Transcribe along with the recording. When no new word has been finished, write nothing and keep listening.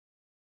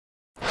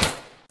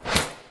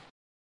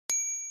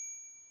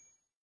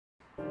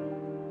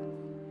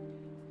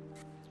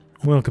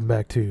Welcome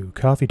back to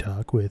Coffee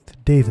Talk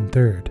with Dave and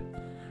Third,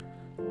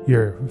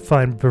 your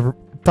fine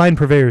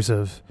purveyors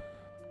of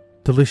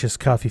delicious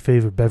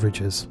coffee-flavored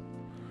beverages.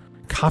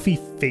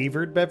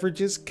 Coffee-flavored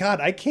beverages?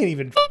 God, I can't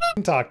even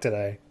talk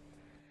today.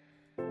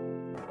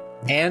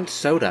 And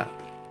soda.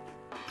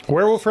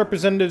 Werewolf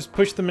representatives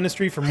push the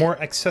ministry for more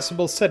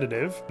accessible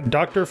sedative.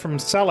 Doctor from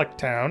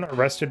Salaktown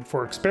arrested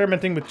for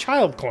experimenting with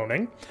child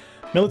cloning.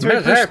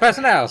 Military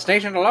personnel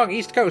stationed along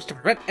East Coast to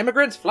prevent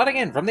immigrants flooding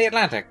in from the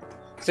Atlantic.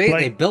 See,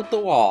 they built the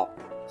wall.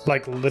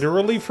 Like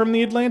literally from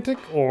the Atlantic,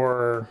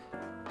 or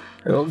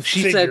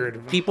she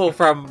said people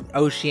from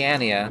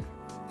Oceania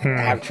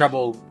have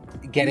trouble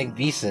getting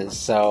visas,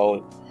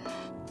 so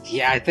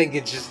yeah, I think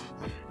it's just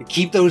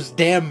keep those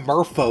damn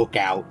merfolk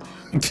out.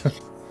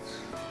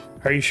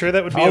 Are you sure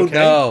that would be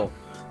okay?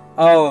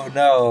 Oh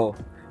no.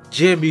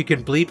 Jim, you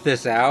can bleep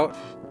this out.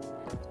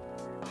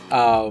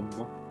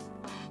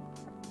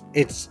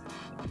 It's...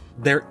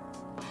 They're...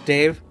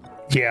 Dave?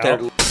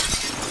 Yeah.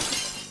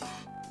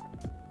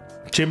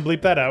 Jim,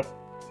 bleep that out.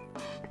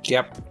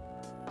 Yep.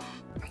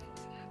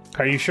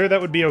 Are you sure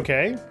that would be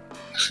okay?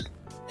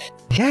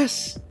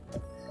 Yes.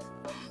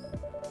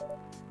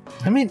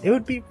 I mean, it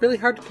would be really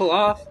hard to pull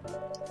off.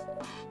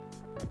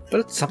 But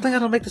it's something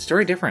that'll make the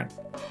story different.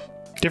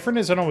 Different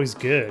isn't always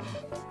good.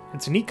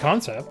 It's a neat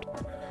concept,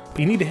 but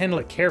you need to handle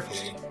it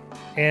carefully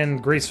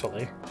and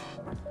gracefully.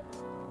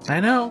 I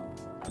know,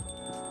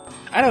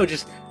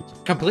 just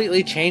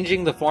completely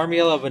changing the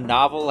formula of a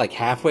novel like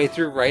halfway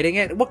through writing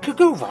it. What could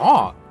go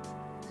wrong?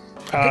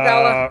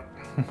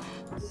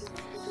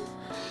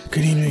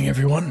 Good evening,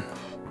 everyone.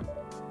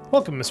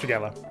 Welcome, Mr.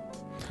 Gala.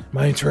 Am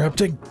I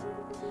interrupting?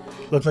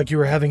 Looked like you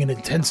were having an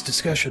intense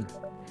discussion.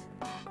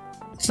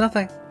 It's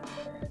nothing.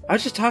 I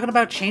was just talking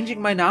about changing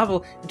my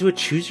novel into a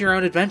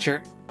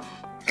choose-your-own-adventure.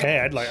 Hey,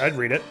 I'd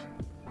read it.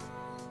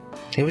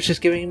 It was just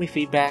giving me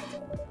feedback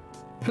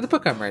for the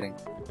book I'm writing.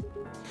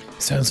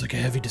 Sounds like a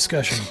heavy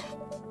discussion.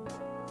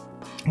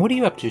 What are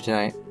you up to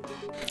tonight?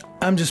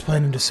 I'm just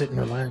planning to sit and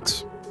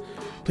relax.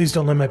 Please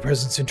don't let my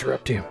presence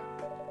interrupt you.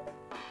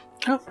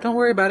 Oh, don't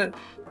worry about it.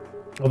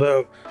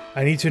 Although,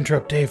 I need to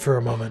interrupt Dave for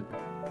a moment.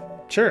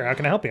 Sure, how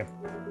can I help you?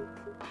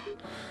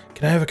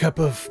 Can I have a cup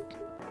of...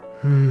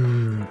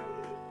 You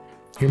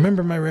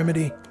remember my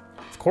remedy?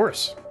 Of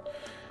course.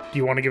 Do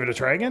you want to give it a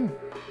try again?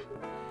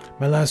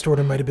 My last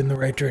order might have been the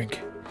right drink.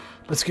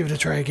 Let's give it a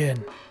try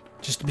again,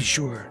 just to be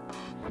sure.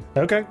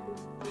 Okay.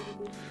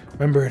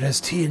 Remember, it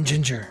has tea and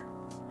ginger.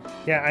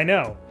 Yeah, I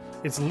know.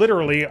 It's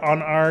literally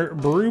on our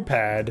brew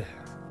pad.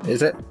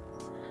 Is it?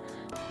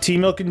 Tea,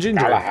 milk, and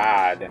ginger.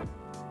 Galahad.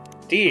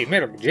 Tea,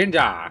 milk,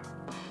 ginger.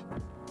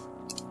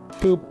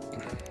 Boop.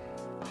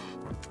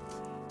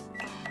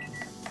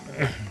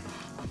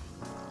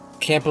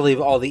 Can't believe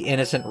all the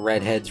innocent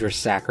redheads were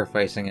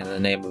sacrificing in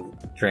the name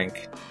of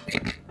drink.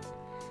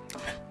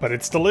 But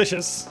it's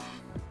delicious.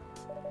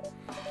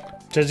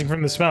 Judging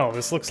from the smell,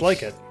 this looks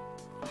like it.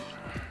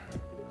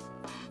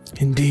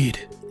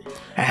 Indeed.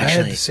 Actually,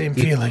 I had the same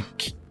feeling.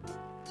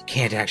 You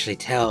can't actually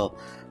tell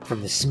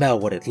from the smell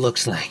what it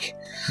looks like.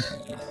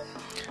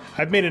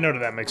 I've made a note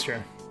of that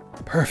mixture.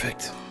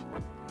 Perfect.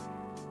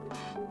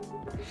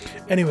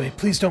 Anyway,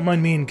 please don't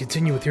mind me and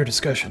continue with your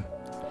discussion.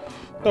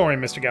 Don't worry,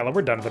 Mr. Gallo,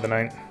 we're done for the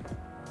night.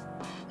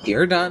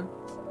 You're done?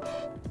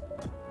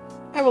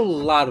 I have a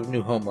lot of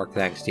new homework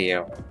thanks to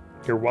you.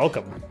 You're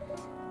welcome.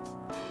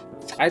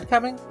 Tide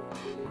coming?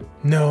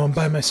 No, I'm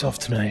by myself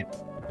tonight.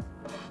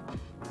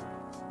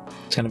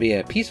 It's gonna be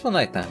a peaceful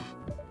night then.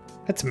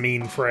 That's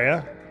mean,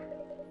 Freya.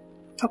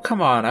 Oh,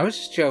 come on, I was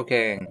just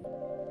joking.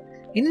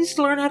 He needs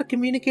to learn how to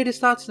communicate his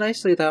thoughts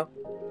nicely, though.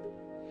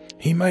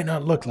 He might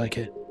not look like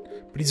it,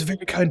 but he's a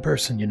very kind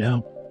person, you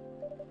know.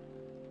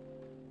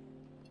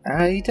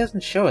 He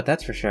doesn't show it,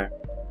 that's for sure.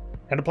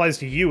 That applies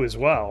to you as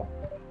well.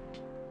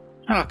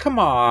 Oh, come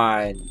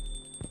on!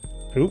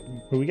 Who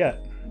we got?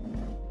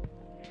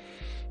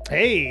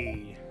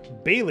 Hey,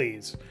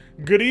 Bailey's.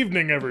 Good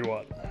evening,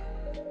 everyone.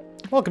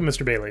 Welcome,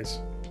 Mr. Bailey's.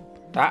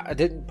 I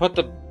didn't put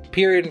the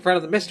period in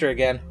front of the Mr.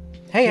 again.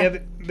 Hey, yeah,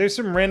 there's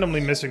some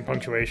randomly missing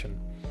punctuation.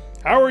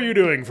 How are you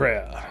doing,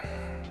 Freya?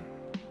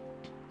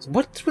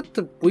 What's with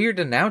the weird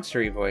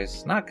announcery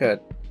voice? Not good.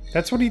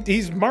 That's what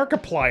he's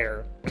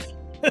Markiplier.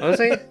 Was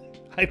he?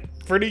 I'm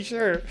pretty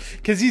sure.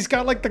 Because he's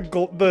got like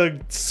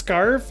the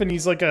scarf and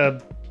he's like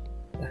a...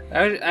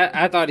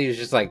 I thought he was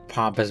just like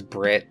pompous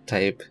Brit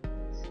type.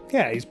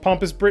 Yeah, he's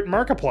pompous Brit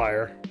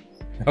Markiplier.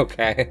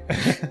 Okay.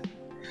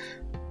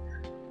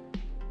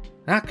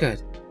 Not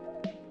good.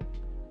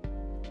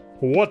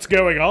 What's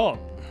going on?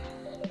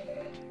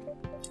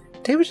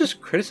 Dave was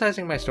just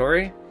criticizing my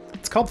story.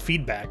 It's called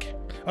feedback.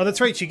 Oh, that's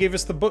right. She gave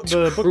us the book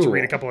to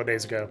read a couple of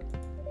days ago.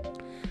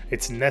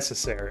 It's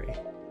necessary.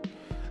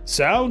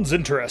 Sounds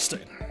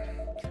interesting.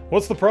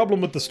 What's the problem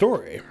with the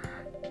story?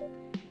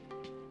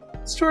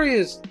 The story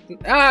is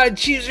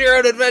choose your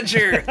own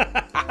adventure.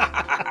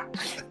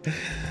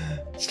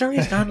 The story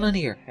is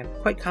non-linear and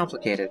quite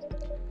complicated.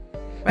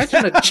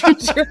 Imagine a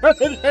choose your own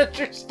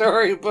adventure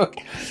storybook.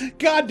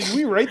 God, did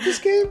we write this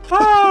game?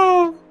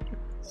 Oh!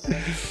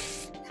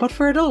 But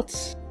for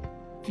adults.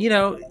 you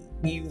know,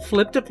 you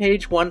flip to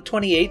page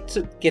 128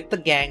 to get the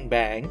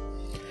gangbang.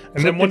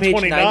 And then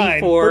 129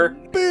 for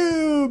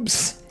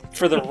boobs!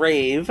 For the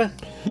rave.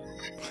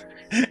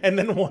 And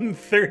then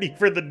 130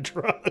 for the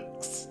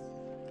drugs.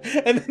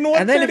 And then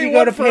 131 and then if you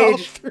go to for all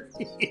page...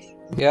 three.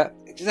 Yeah,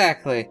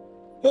 exactly.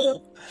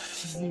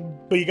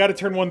 But you got to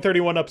turn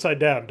 131 upside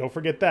down. Don't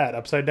forget that.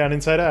 Upside down,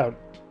 inside out.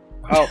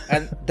 Oh,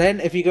 and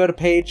then if you go to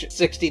page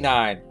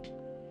 69,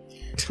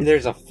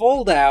 there's a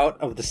fold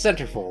out of the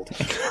centerfold.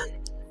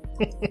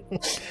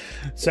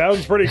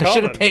 Sounds pretty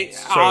common.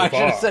 I should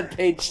have said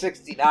page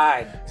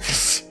 69.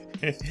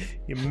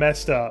 You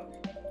messed up.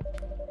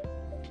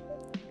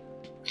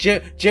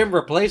 Jim,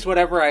 replace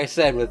whatever I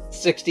said with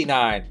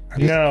 69.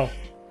 No.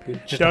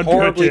 Just Don't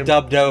horribly do it, Jim.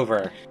 dubbed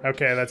over.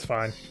 Okay, that's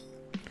fine.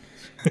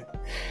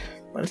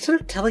 But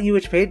instead of telling you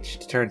which page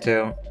to turn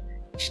to,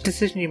 each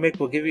decision you make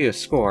will give you a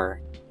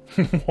score.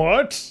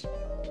 What?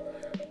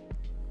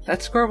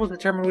 That score will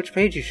determine which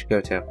page you should go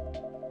to.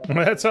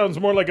 That sounds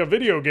more like a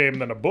video game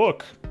than a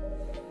book.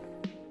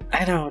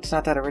 I know, it's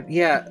not that original.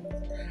 Yeah,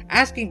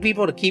 asking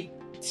people to keep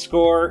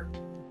score,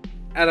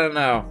 I don't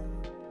know.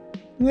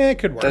 Yeah, it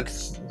could work.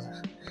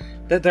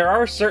 There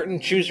are certain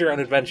choose your own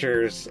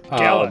adventures.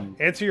 Gala,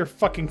 answer your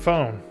fucking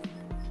phone.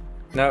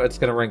 No, it's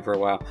gonna ring for a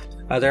while.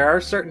 There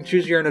are certain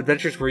choose your own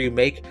adventures where you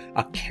make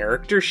a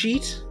character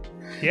sheet.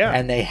 Yeah.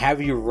 And they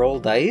have you roll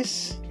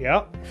dice.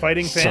 Yeah.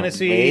 Fighting So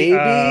fantasy.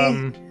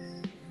 maybe...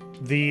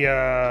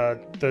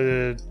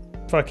 The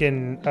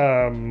fucking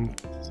I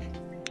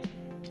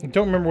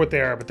don't remember what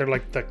they are, but they're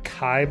like the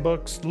Kai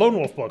books, Lone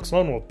Wolf books.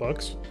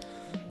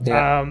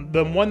 Yeah.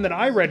 The one that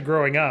I read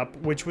growing up,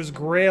 which was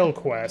Grail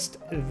Quest,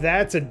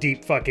 that's a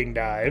deep fucking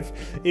dive.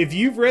 If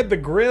you've read the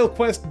Grail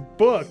Quest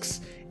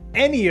books,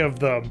 any of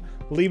them,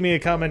 leave me a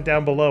comment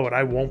down below and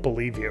I won't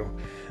believe you.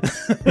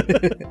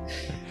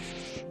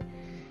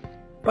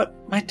 But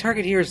my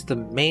target here is the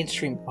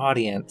mainstream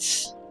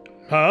audience.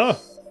 Huh?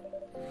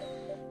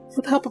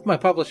 With the help of my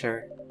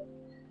publisher,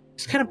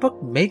 this kind of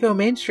book may go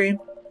mainstream.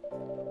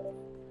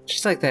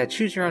 Just like that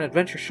Choose Your Own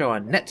Adventure show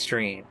on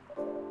Netstream.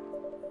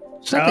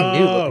 It's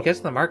nothing new, but because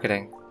of the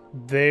marketing.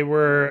 They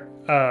were,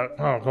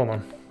 hold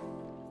on.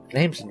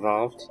 Names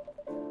involved.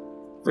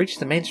 Reach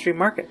the mainstream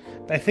market.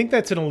 I think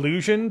that's an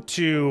allusion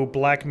to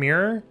Black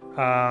Mirror,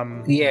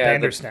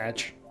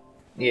 Bandersnatch.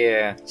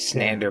 Yeah,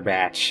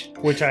 Snanderbatch.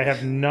 Which I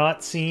have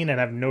not seen and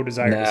have no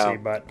desire to see,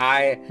 but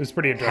it was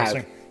pretty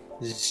interesting.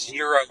 Have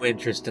zero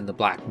interest in the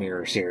Black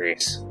Mirror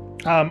series.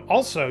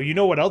 Also, you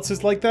know what else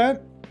is like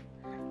that?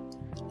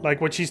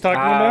 Like what she's talking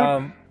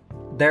about?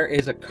 There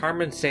is a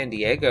Carmen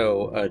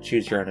Sandiego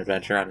Choose Your Own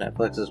Adventure on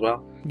Netflix as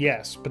well.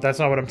 Yes, but that's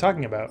not what I'm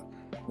talking about.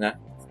 No?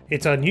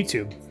 It's on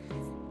YouTube.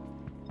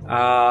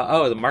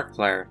 The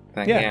Markiplier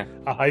thing, yeah.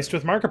 A heist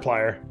with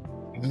Markiplier.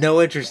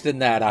 No interest in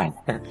that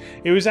either.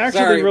 It was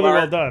actually really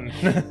Mark. well done.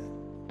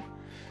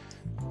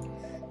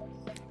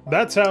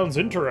 That sounds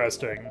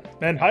interesting.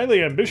 And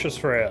highly ambitious,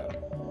 Freya.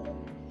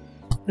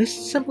 This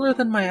is simpler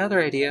than my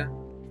other idea.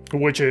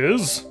 Which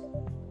is?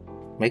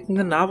 Making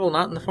the novel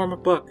not in the form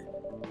of book,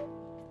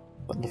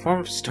 but in the form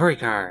of story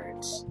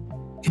cards.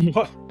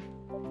 What?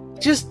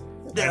 Just...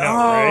 I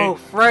know, right?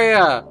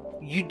 Freya!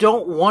 You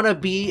don't want to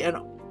be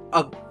a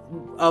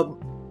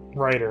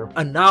writer.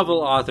 A novel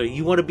author.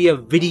 You want to be a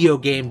video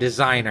game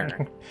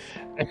designer.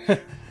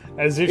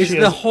 As if it's she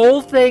the has...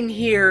 whole thing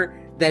here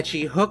that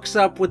she hooks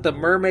up with the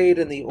mermaid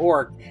and the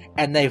orc,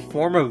 and they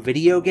form a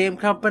video game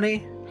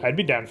company? I'd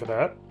be down for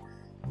that.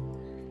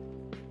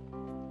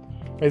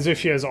 As if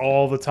she has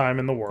all the time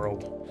in the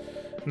world.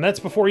 And that's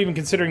before even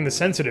considering the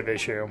sensitive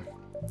issue.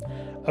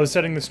 I was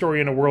setting the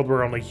story in a world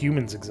where only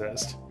humans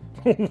exist.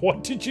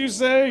 What did you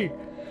say?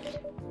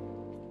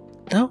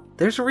 No,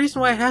 there's a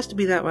reason why it has to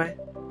be that way.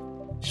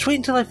 Just wait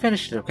until I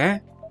finish it,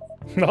 okay?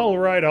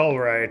 Alright,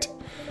 alright.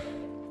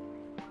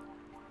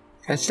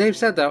 As Dave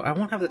said, though, I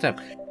won't have the time.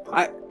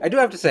 I do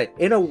have to say,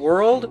 in a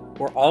world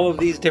where all of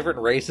these different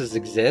races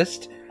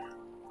exist,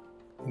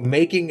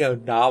 making a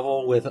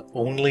novel with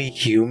only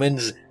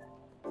humans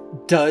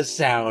does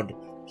sound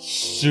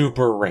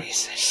super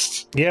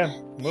racist. Yeah,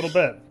 a little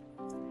bit.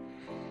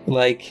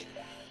 Like,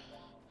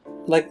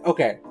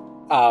 okay,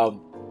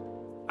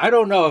 I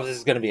don't know if this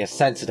is going to be a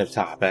sensitive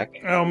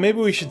topic. Oh, maybe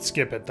we should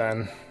skip it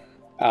then.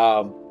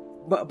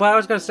 But I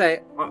was going to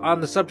say,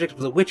 on the subject of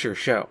the Witcher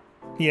show.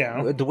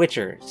 Yeah. The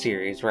Witcher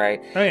series, right?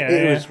 Oh, yeah.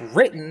 It was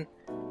written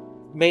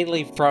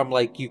mainly from,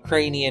 like,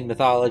 Ukrainian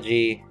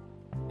mythology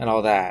and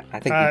all that. I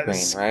think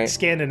Ukraine, right?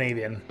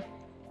 Scandinavian.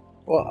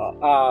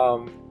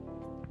 Well,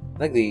 I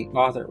think the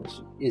author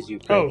is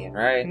Ukrainian,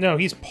 right? No,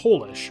 he's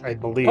Polish, I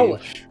believe.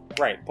 Polish.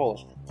 Right,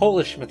 Polish.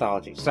 Polish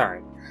mythology,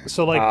 sorry.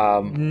 So, like,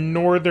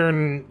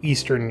 northern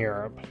Eastern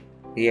Europe.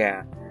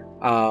 Yeah.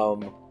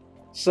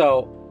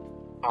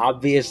 So,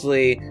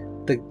 obviously,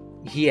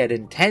 he had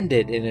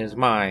intended in his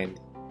mind,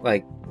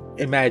 like,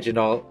 imagined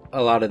a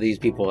lot of these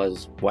people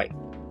as white,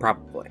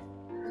 probably.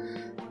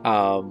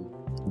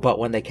 But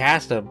when they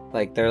cast him,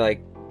 like, they're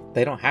like,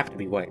 they don't have to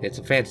be white. It's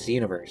a fantasy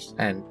universe.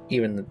 And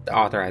even the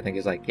author, I think,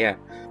 is like, yeah,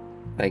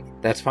 like,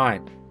 that's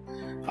fine.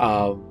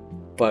 But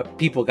but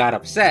people got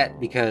upset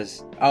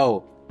because,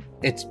 oh,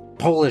 it's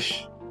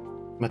Polish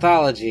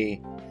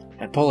mythology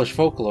and Polish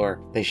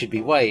folklore. They should be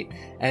white.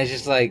 And it's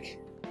just like...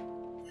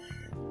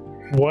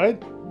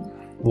 What?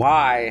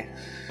 Why?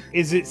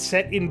 Is it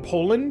set in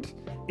Poland?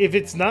 If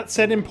it's not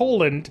set in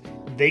Poland,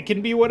 they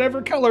can be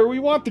whatever color we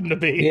want them to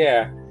be.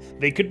 Yeah.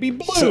 They could be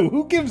blue.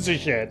 Who gives a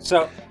shit?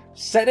 So,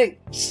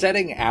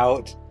 setting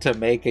out to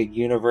make a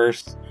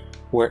universe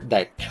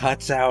that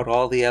cuts out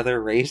all the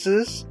other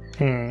races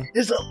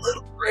is a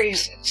little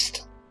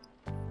racist.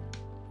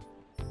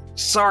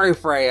 Sorry,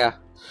 Freya.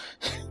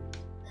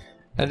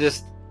 I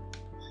just...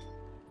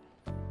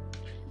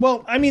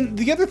 Well, I mean,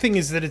 the other thing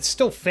is that it's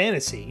still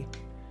fantasy.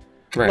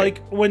 Right.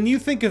 Like, when you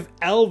think of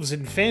elves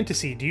in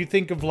fantasy, do you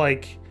think of,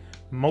 like,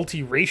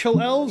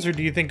 multiracial elves, or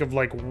do you think of,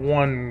 like,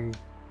 one...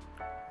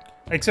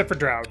 Except for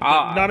Drow.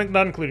 Not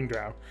including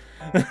Drow.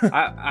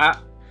 I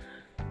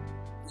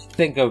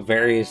think of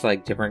various,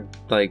 like, different,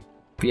 like,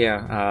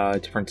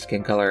 different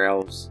skin color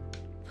elves.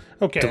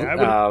 Okay,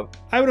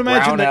 I would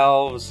imagine brown that...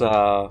 elves,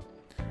 I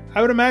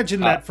would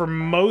imagine that for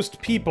most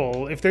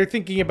people, if they're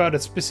thinking about a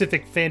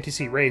specific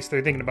fantasy race,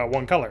 they're thinking about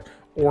one color.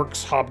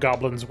 Orcs,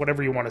 hobgoblins,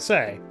 whatever you want to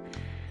say.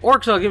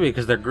 Orcs I'll give you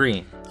because they're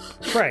green.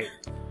 Right.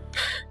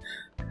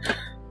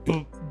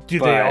 Do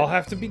they all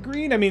have to be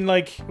green? I mean,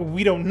 like,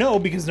 we don't know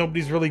because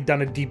nobody's really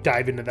done a deep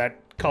dive into that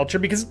culture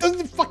because it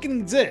doesn't fucking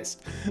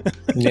exist.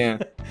 Yeah.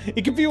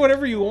 It can be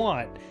whatever you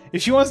want.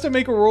 If she wants to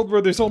make a world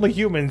where there's only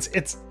humans,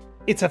 it's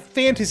a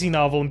fantasy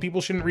novel and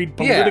people shouldn't read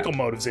political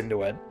motives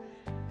into it.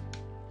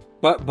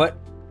 But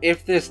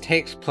if this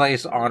takes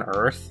place on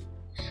Earth,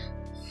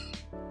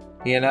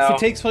 you know... If it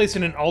takes place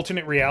in an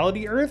alternate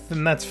reality Earth,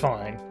 then that's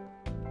fine.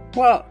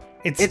 Well...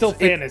 It's still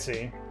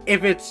fantasy.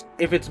 If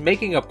it's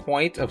making a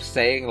point of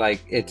saying,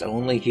 like, it's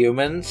only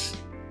humans,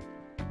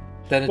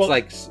 then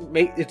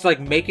it's like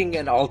making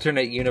an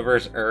alternate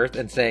universe Earth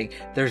and saying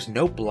there's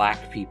no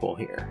black people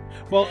here.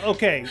 Well,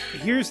 okay,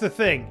 here's the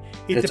thing.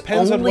 It it's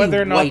depends on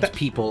whether or not white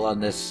people on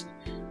this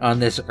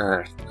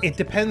Earth. It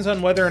depends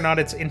on whether or not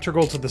it's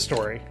integral to the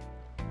story.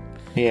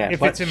 Yeah,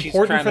 if it's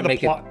important for the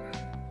plot.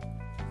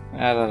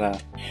 I don't know.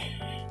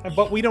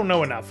 But we don't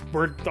know enough.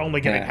 We're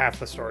only getting half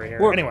the story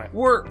here. Anyway.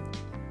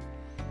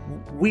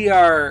 We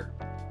are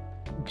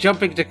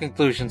jumping to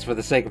conclusions for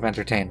the sake of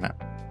entertainment.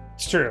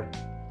 It's true.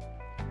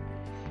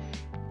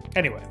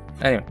 Anyway,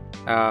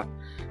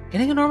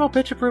 getting a normal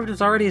pitch approved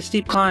is already a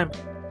steep climb.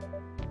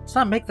 Let's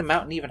not make the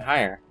mountain even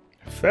higher.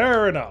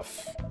 Fair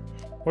enough.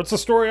 What's the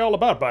story all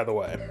about, by the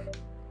way?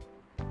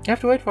 You have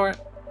to wait for it.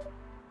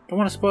 Don't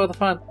want to spoil the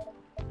fun.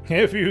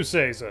 If you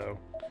say so.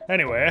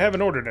 Anyway, I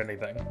haven't ordered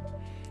anything.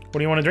 What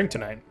do you want to drink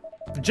tonight?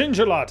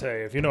 Ginger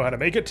latte, if you know how to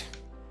make it.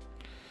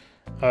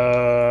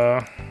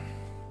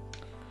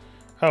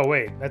 Oh,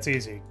 wait, that's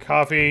easy.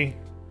 Coffee,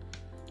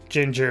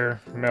 ginger,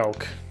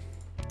 milk.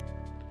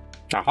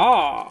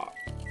 Aha!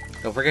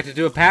 Don't forget to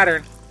do a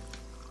pattern.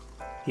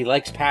 He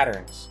likes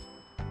patterns.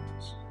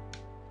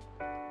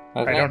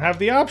 Okay. I don't have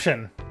the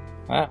option.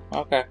 Oh,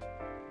 okay.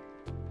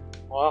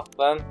 Well,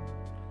 then.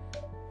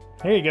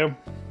 Here you go.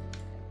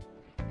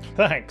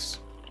 Thanks.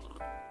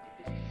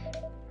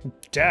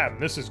 Damn,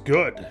 this is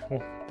good.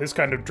 Well, this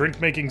kind of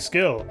drink-making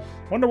skill.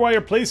 Wonder why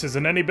your place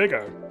isn't any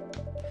bigger.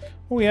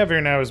 What we have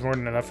here now is more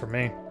than enough for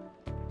me.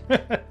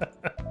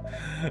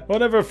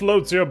 Whatever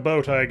floats your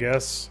boat, I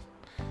guess.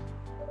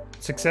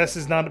 Success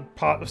is not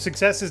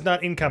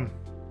income.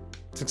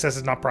 Success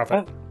is not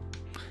profit.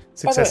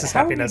 Success is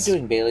happiness. How are you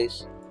doing,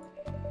 Bailey's?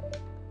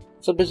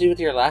 So busy with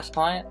your last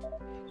client?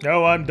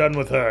 No, I'm done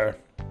with her.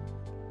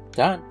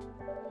 Done?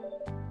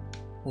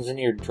 As in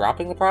you're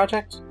dropping the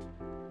project?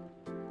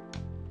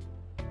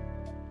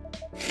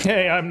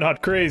 Hey, I'm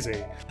not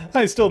crazy.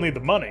 I still need the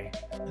money.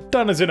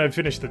 Done as in I've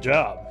finished the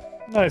job.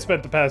 I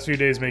spent the past few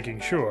days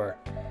making sure.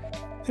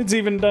 It's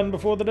even done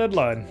before the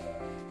deadline.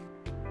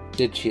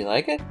 Did she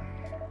like it?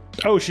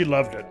 Oh, she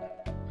loved it.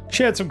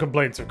 She had some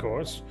complaints, of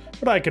course,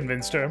 but I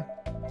convinced her.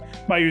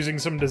 By using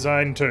some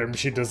design terms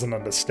she doesn't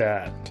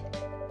understand.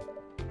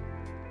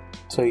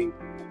 So you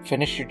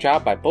finished your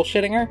job by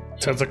bullshitting her?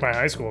 Sounds like my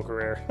high school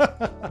career.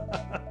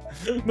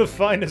 The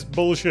finest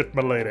bullshit,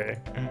 milady.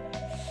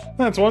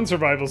 That's one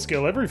survival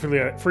skill every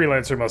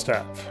freelancer must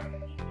have.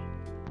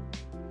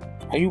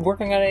 Are you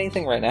working on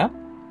anything right now?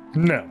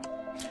 No.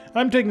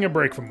 I'm taking a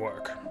break from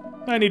work.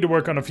 I need to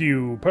work on a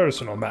few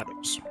personal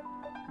matters.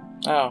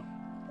 Oh.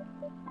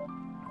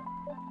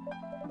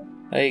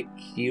 Like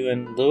you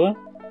and Lua?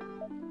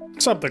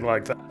 Something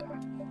like that.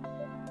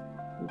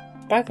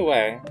 By the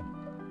way,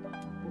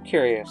 I'm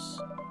curious.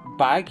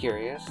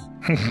 Bi-curious.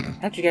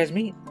 How'd you guys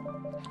meet?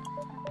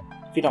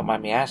 If you don't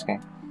mind me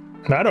asking.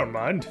 I don't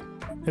mind.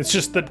 It's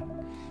just that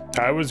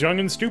I was young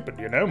and stupid,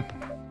 you know?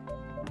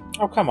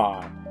 Oh, come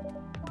on.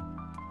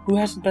 Who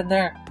hasn't been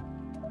there?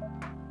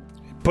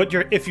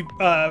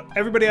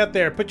 Everybody out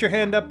there, put your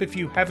hand up if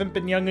you haven't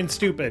been young and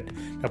stupid.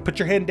 Now put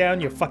your hand down,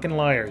 you fucking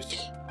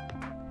liars.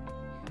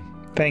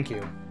 Thank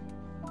you.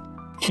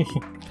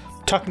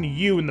 Talking to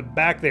you in the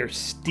back there,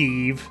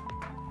 Steve.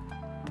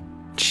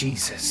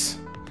 Jesus.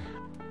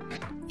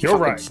 You're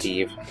fucking right.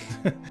 Steve.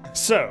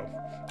 So,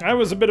 I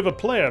was a bit of a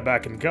player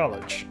back in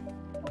college.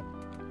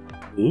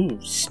 Ooh,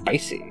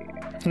 spicy.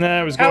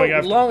 I was How going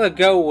after... long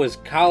ago was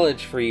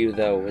college for you,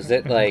 though? Was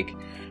it like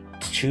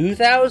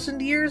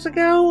 2,000 years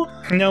ago?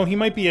 No, he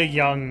might be a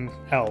young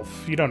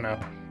elf. You don't know.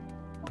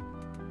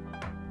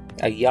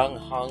 A young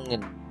hung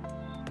and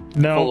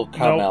No, full of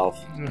cum no.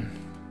 elf.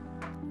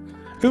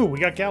 Ooh, we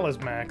got Gala's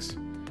Max.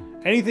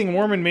 Anything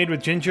warm and made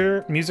with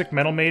ginger, music,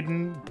 Metal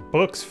Maiden,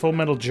 books, Full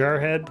Metal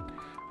Jarhead.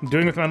 I'm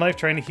doing with my life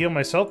trying to heal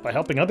myself by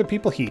helping other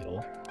people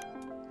heal.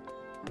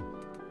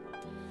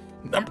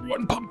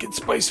 #1 pumpkin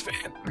spice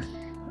fan.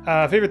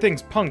 Favorite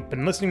things, punk.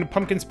 Been listening to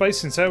Pumpkin Spice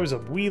since I was a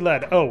wee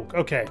lad. Oh,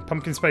 okay.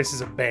 Pumpkin Spice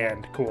is a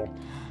band. Cool.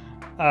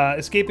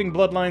 Escaping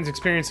bloodlines,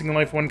 experiencing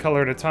life one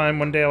color at a time.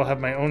 One day I'll have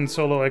my own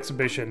solo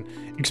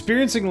exhibition.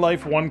 Experiencing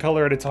life one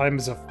color at a time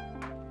is a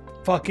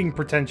fucking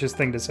pretentious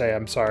thing to say.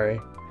 I'm sorry.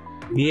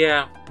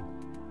 Yeah.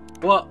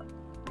 Well,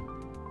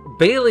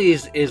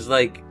 Bailey's is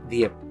like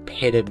the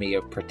epitome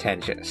of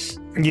pretentious.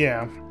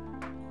 Yeah.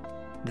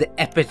 The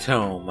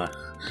epitome.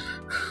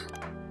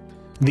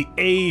 The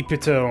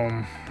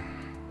epitome.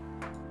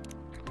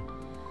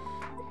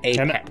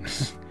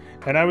 Apex.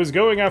 And I was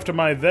going after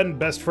my then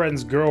best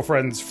friend's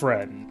girlfriend's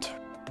friend.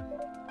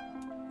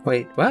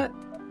 Wait, what?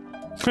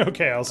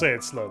 Okay, I'll say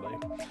it slowly.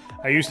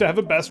 I used to have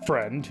a best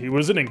friend. He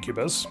was an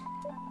incubus.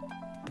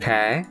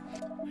 Okay.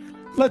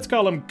 Let's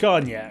call him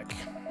Cognac.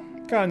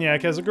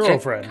 Cognac has a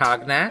girlfriend.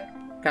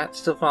 Cognac. Got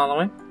still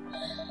following.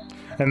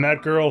 And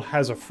that girl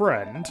has a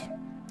friend.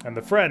 And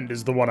the friend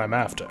is the one I'm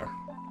after.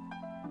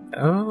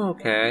 Oh,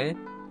 okay.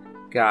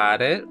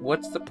 Got it.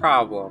 What's the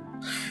problem?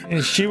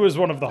 She was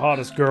one of the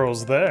hottest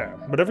girls there.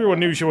 But everyone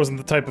knew she wasn't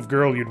the type of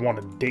girl you'd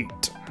want to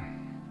date.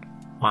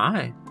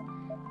 Why?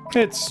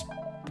 It's...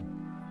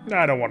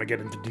 I don't want to get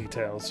into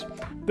details.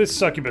 This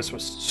succubus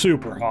was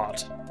super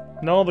hot.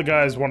 And all the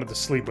guys wanted to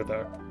sleep with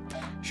her.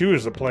 She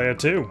was a player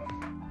too.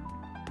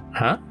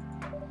 Huh?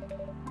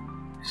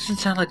 Doesn't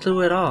sound like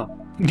Lou at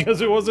all. Because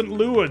it wasn't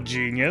Lua,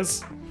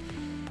 genius.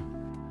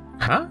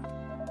 Huh?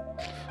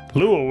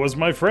 Lua was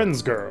my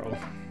friend's girl.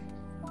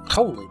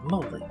 Holy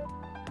moly.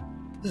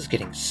 This is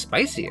getting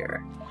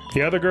spicier.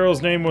 The other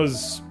girl's name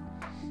was...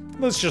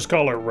 let's just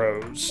call her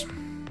Rose.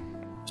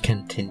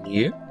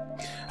 Continue.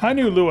 I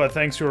knew Lua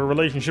thanks to her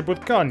relationship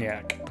with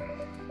Cognac.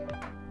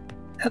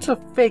 That's a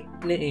fake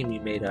name you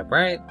made up,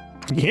 right?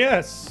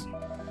 Yes.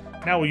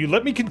 Now, will you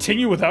let me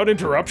continue without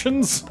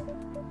interruptions?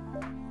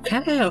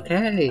 Okay,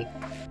 okay.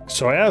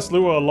 So I asked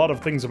Lua a lot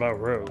of things about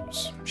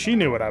Rose. She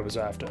knew what I was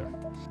after.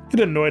 It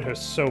annoyed her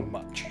so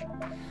much.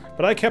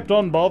 But I kept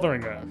on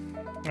bothering her.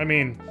 I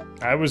mean,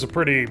 I was a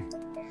pretty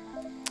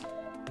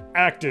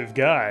active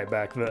guy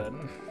back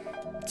then.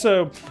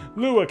 So,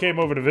 Lua came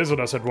over to visit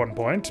us at one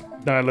point.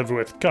 I lived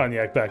with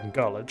Cognac back in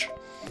college.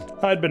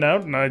 I'd been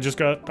out and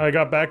I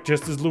got back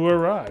just as Lua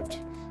arrived.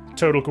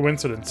 Total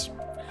coincidence.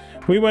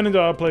 We went into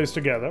our place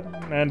together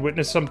and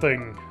witnessed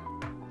something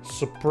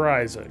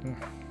surprising.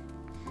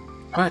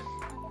 What?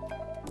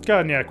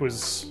 Cognac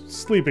was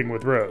sleeping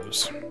with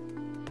Rose.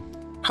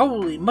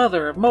 Holy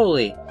mother of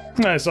moly!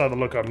 I saw the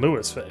look on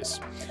Lua's face.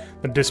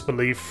 The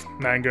disbelief,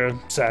 anger,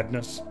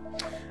 sadness.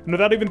 And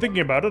without even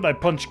thinking about it, I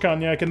punched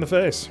Cognac in the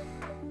face.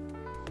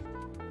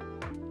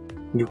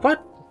 You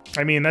what?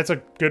 I mean, that's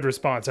a good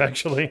response,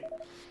 actually.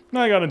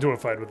 I got into a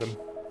fight with him.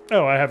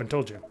 Oh, I haven't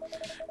told you.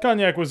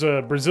 Cognac was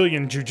a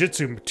Brazilian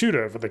jiu-jitsu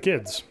tutor for the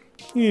kids.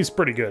 He's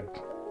pretty good.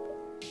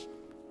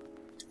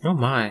 Oh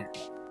my.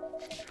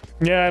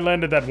 Yeah, I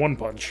landed that one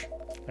punch,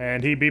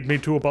 and he beat me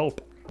to a pulp.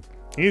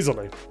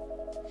 Easily.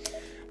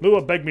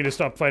 Lua begged me to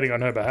stop fighting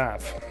on her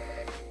behalf.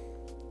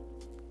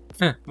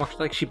 Much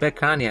like she begged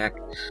Cognac.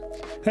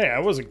 Hey, I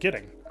wasn't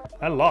kidding.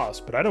 I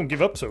lost, but I don't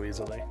give up so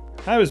easily.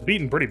 I was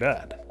beaten pretty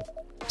bad.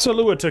 So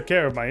Lua took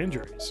care of my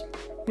injuries.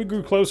 We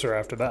grew closer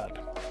after that.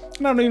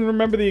 And I don't even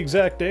remember the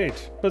exact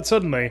date, but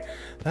suddenly,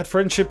 that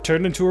friendship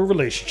turned into a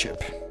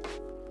relationship.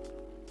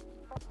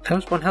 That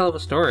was one hell of a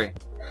story.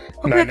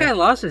 Well, that guy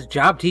lost his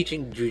job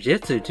teaching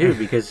jujitsu too,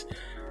 because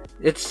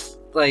it's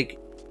like,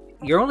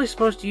 you're only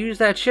supposed to use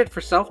that shit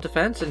for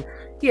self-defense, and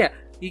yeah,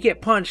 you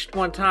get punched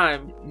one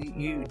time,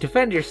 you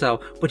defend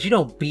yourself, but you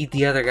don't beat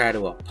the other guy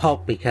to a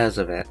pulp because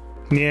of it.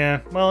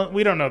 Yeah, well,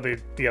 we don't know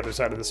the other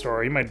side of the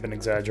story. He might have been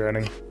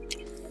exaggerating.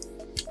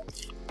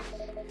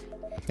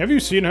 Have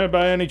you seen her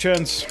by any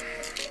chance?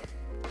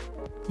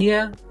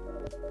 Yeah.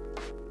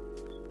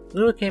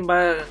 Lua came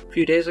by a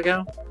few days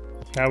ago.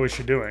 How is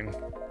she doing?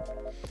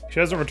 She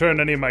hasn't returned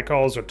any of my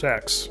calls or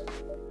texts.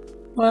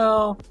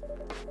 Well,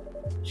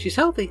 she's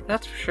healthy,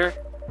 that's for sure.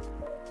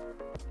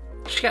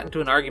 She got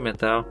into an argument,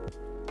 though.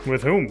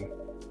 With whom?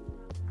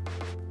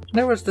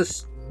 There was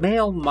this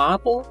male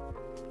model.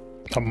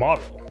 A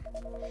model?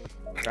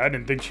 I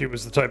didn't think she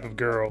was the type of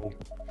girl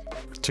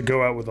to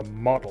go out with a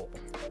model.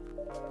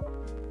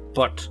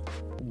 But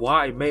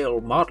why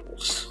male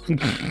models?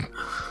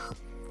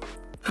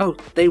 Oh,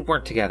 they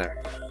weren't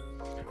together.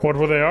 What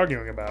were they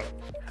arguing about?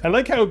 I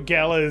like how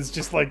Gala is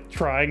just like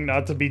trying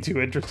not to be too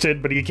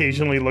interested, but he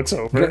occasionally looks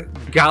over.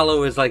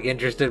 Gallo is like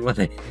interested when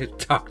they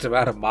talked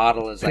about a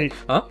model. Is like,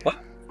 huh?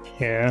 What?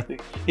 Yeah.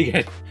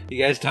 You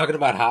guys talking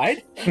about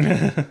Hyde?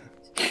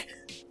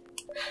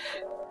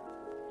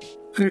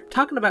 We're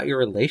talking about your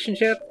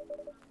relationship.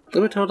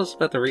 Lua told us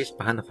about the reason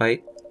behind the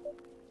fight,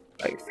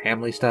 about your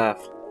family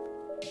stuff.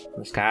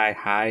 This guy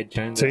Hyde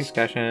joined the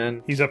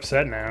discussion. He's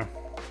upset now.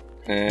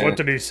 What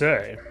did he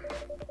say?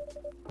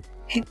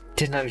 He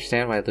didn't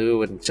understand why Lua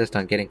would insist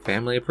on getting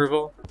family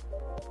approval,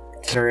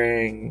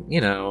 considering,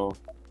 you know.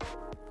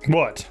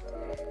 What?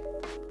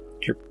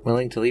 You're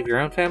willing to leave your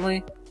own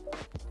family?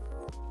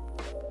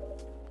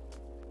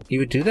 You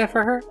would do that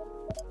for her?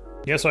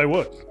 Yes, I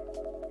would.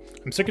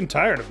 I'm sick and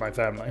tired of my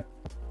family.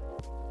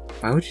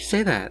 Why would you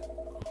say that?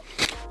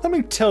 Let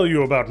me tell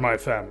you about my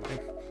family.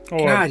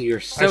 Or, God, you're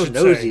so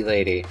nosy,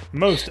 lady.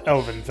 Most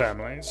elven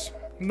families.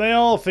 They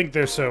all think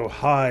they're so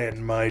high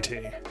and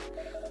mighty.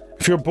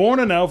 If you're born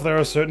an elf, there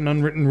are certain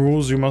unwritten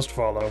rules you must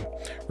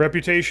follow.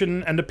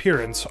 Reputation and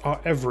appearance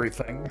are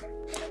everything.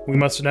 We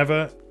must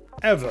never,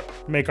 ever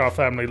make our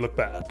family look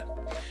bad.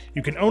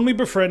 You can only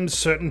befriend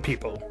certain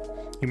people.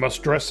 You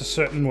must dress a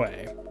certain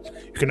way.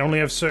 You can only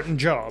have certain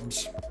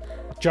jobs.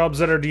 Jobs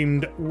that are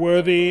deemed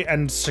worthy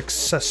and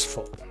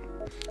successful.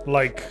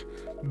 Like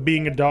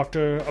being a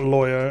doctor, a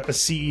lawyer, a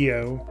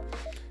CEO.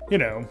 You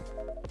know.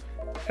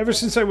 Ever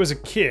since I was a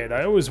kid,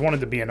 I always wanted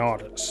to be an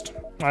artist.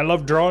 I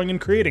love drawing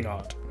and creating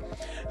art.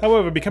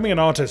 However, becoming an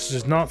artist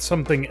is not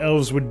something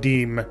elves would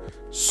deem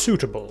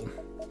suitable.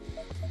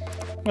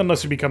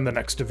 Unless you become the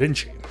next Da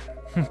Vinci.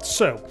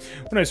 So,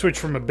 when I switched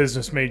from a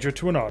business major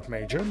to an art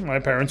major, my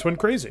parents went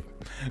crazy.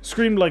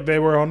 Screamed like they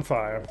were on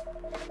fire.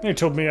 They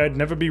told me I'd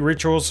never be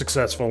rich or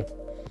successful.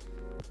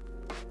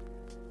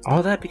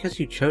 All that because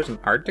you chose an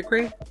art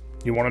degree?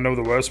 You want to know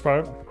the worst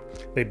part?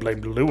 They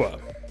blamed Lua.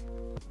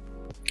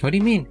 What do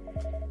you mean?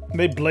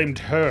 They blamed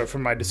her for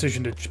my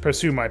decision to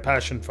pursue my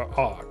passion for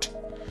art.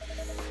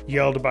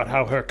 Yelled about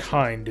how her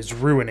kind is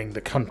ruining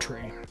the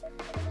country.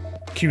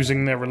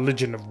 Accusing their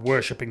religion of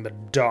worshipping the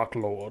Dark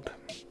Lord.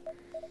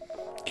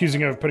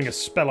 Accusing her of putting a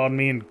spell on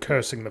me and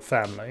cursing the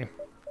family.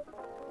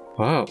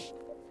 Whoa.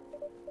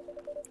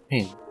 I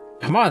mean,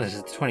 come on, this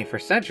is the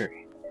 21st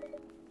century.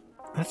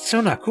 That's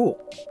so not cool.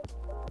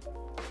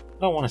 I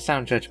don't want to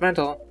sound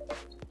judgmental,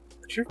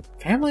 but your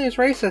family is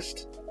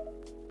racist.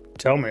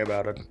 Tell me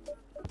about it.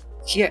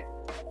 Yeah,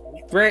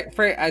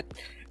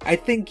 I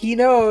think he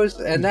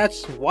knows, and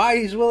that's why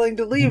he's willing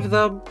to leave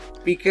them,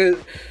 because...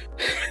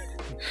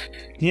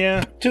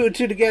 Yeah. Two and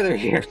two together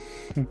here.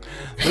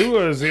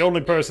 Lua is the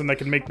only person that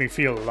can make me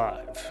feel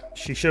alive.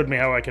 She showed me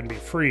how I can be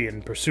free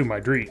and pursue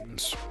my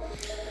dreams.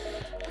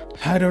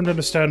 I don't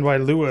understand why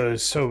Lua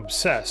is so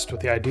obsessed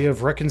with the idea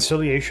of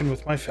reconciliation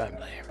with my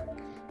family.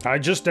 I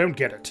just don't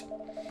get it.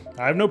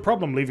 I have no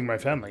problem leaving my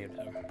family, you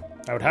know.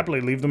 I would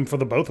happily leave them for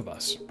the both of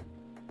us.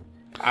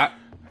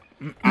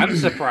 I'm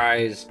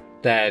surprised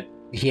that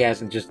he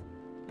hasn't just...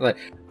 Like,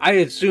 I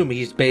assume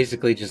he's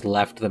basically just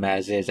left them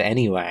as is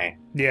anyway.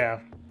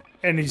 Yeah.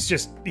 And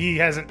he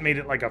hasn't made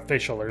it, like,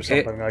 official or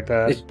something like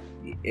that.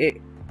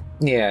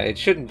 Yeah, it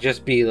shouldn't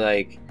just be,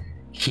 like,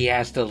 he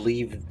has to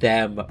leave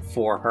them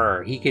for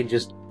her. He can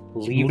just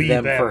leave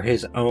them for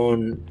his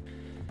own...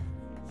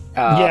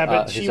 yeah,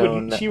 but she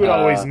would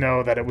always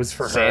know that it was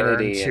for her,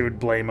 and she would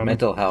blame him.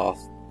 Mental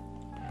health.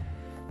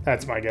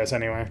 That's my guess,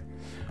 anyway.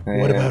 Yeah.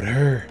 What about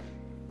her?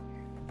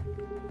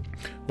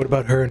 What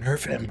about her and her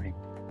family?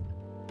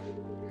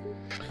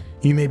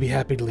 You may be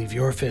happy to leave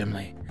your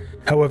family.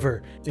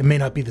 However, it may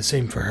not be the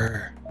same for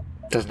her.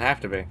 Doesn't have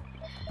to be.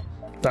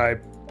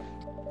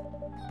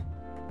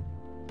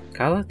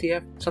 Kala, do you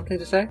have something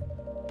to say?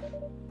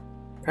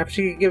 Perhaps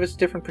you could give us a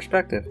different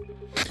perspective.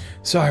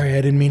 Sorry,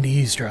 I didn't mean to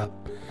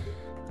eavesdrop.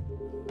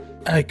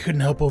 I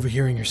couldn't help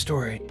overhearing your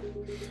story.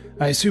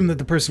 I assume that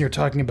the person you're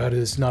talking about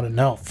is not an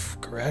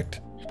elf, correct?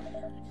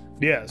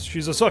 Yes,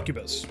 she's a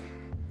succubus.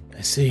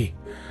 I see.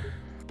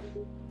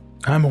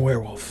 I'm a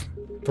werewolf.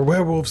 For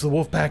werewolves, the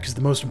wolf pack is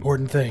the most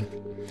important thing.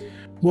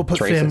 We'll put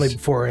family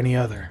before any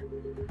other.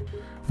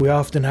 We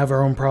often have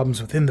our own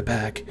problems within the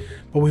pack,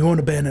 but we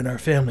won't abandon our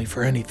family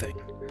for anything.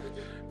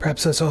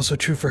 Perhaps that's also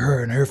true for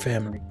her and her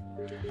family.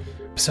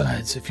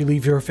 Besides, if you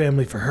leave your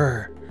family for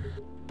her,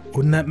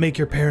 wouldn't that make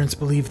your parents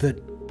believe that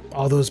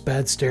all those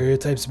bad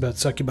stereotypes about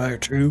succubi are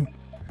true?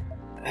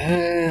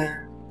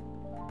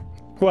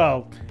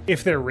 Well,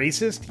 if they're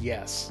racist,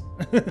 yes.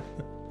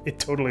 It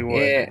totally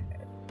would. Yeah.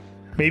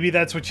 Maybe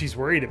that's what she's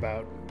worried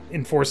about,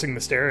 enforcing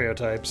the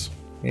stereotypes.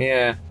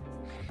 Yeah.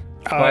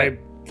 But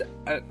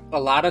a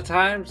lot of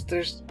times,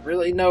 there's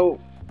really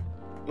no,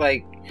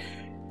 like,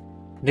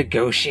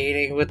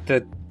 negotiating with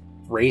the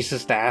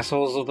racist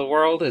assholes of the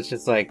world. It's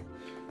just like,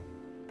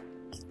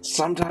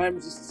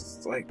 sometimes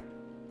it's like,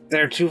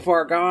 they're too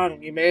far gone,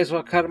 and you may as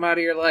well cut them out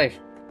of your life.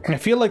 I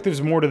feel like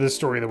there's more to this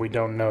story that we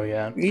don't know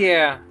yet.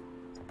 Yeah.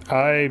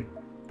 I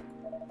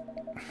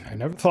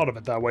never thought of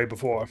it that way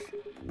before.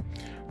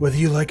 Whether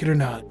you like it or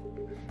not,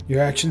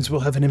 your actions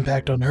will have an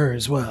impact on her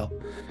as well.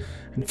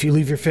 And if you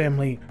leave your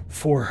family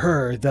for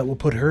her, that will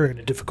put her in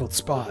a difficult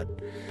spot.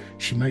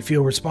 She might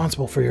feel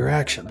responsible for your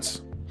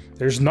actions.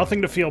 There's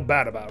nothing to feel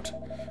bad about.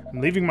 I'm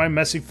leaving my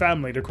messy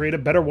family to create a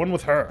better one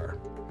with her.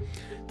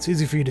 It's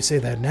easy for you to say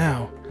that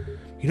now.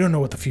 You don't know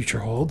what the future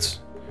holds.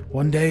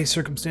 One day,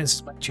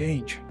 circumstances might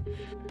change.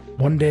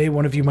 One day,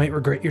 one of you might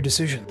regret your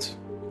decisions.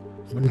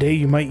 One day,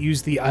 you might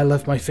use the I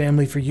left my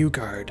family for you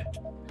card.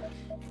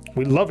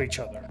 We love each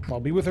other. I'll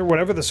be with her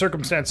whatever the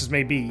circumstances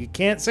may be. You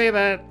can't say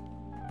that.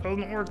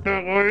 Doesn't work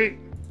that way.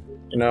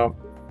 You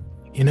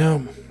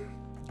know,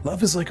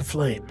 love is like a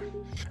flame.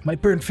 It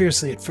might burn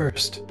fiercely at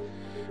first,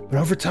 but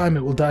over time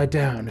it will die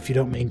down if you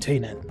don't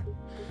maintain it.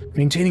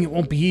 Maintaining it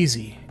won't be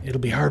easy.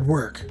 It'll be hard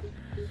work.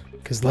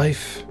 Because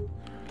life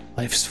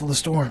is full of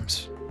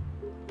storms.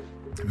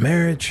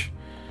 Marriage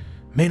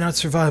may not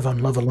survive on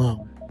love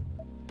alone.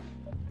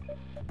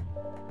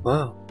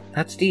 Whoa,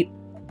 that's deep.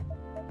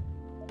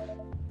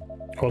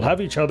 We'll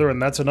have each other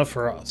and that's enough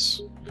for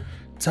us.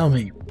 Tell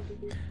me,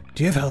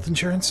 do you have health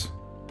insurance?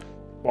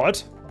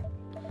 What?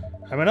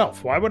 I'm an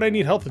elf. Why would I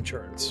need health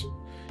insurance?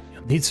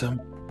 You'll need some.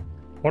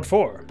 What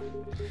for?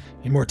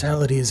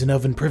 Immortality is an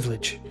elven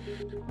privilege,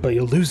 but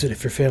you'll lose it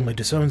if your family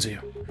disowns you.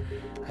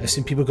 I've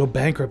seen people go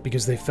bankrupt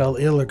because they fell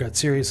ill or got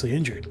seriously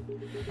injured.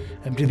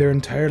 Empty their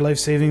entire life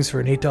savings for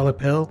an $8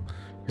 pill,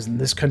 because in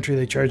this country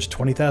they charge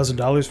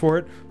 $20,000 for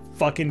it.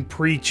 Fucking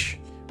preach.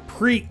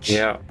 Preach!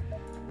 Yeah.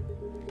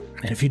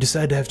 And if you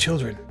decide to have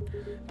children,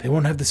 they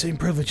won't have the same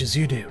privileges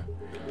you do.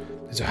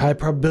 There's a high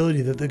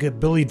probability that they'll get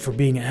bullied for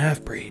being a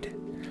half-breed.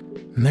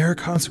 And there are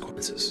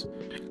consequences.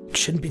 It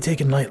shouldn't be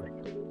taken lightly.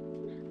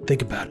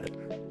 Think about it.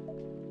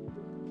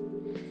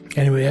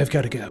 Anyway, I've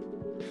got to go.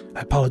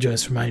 I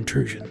apologize for my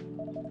intrusion.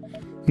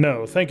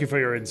 No, thank you for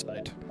your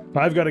insight.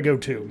 I've got to go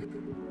too.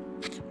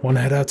 Want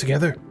to head out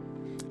together?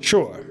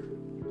 Sure.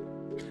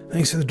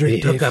 Thanks for the drink,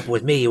 If you Dave. hook up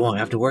with me, you won't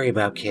have to worry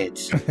about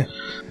kids.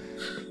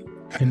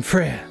 And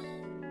Freya.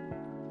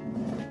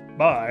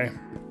 Bye.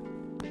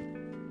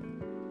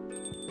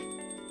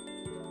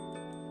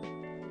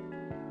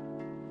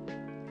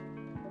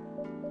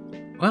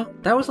 Well,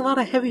 that was a lot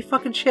of heavy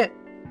fucking shit.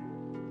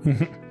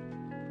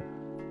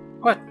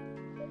 What?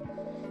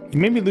 You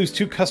made me lose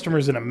 2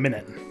 customers in a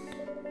minute.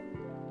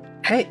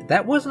 Hey,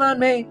 that wasn't on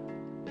me.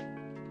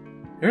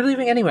 You're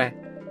leaving anyway.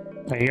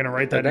 Are you gonna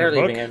write that in They're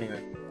your book? leaving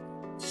anyway.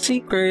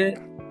 Secret.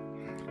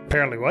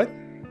 Apparently what?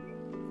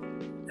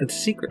 It's a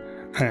secret.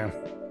 Yeah.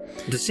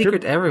 It's a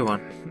secret to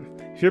everyone.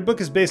 If your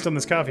book is based on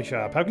this coffee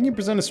shop, how can you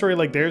present a story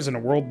like theirs in a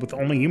world with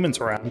only humans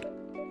around?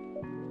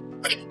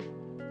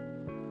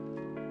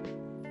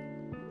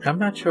 I'm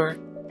not sure.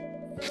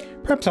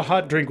 Perhaps a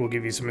hot drink will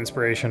give you some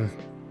inspiration.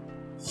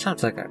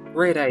 Sounds like a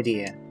great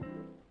idea.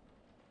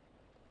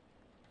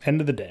 End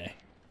of the day.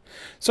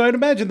 So I'd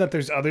imagine that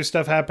there's other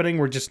stuff happening,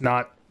 we're just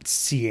not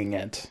seeing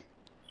it.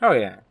 Oh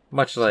yeah,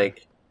 much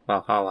like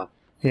Valhalla.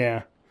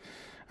 Yeah.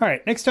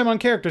 Alright, next time on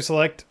Character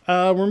Select,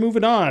 we're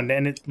moving on,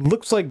 and it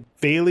looks like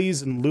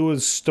Bailey's and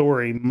Lua's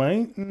story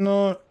might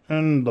not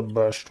end the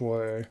best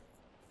way.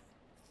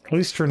 At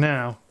least for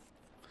now.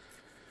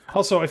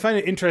 Also, I find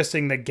it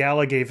interesting that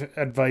Gala gave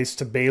advice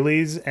to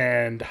Bailey's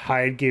and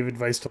Hyde gave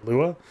advice to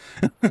Lua.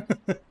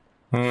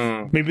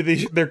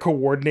 Maybe they're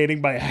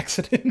coordinating by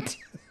accident.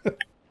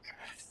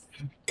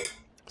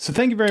 So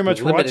thank you very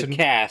much for watching.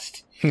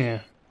 Cast.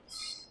 Yeah.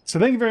 So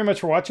thank you very much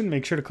for watching.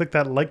 Make sure to click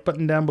that like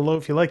button down below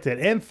if you liked it.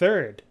 And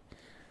third.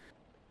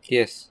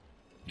 Yes.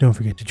 Don't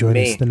forget to join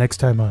us the next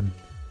time on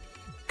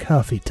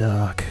Coffee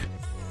Talk.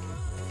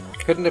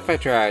 Couldn't if I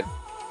tried.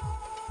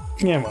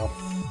 Yeah, well.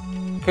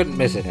 Couldn't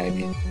miss it, I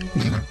mean.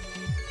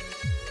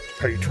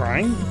 Are you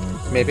trying?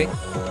 Maybe.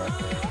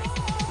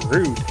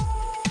 Rude.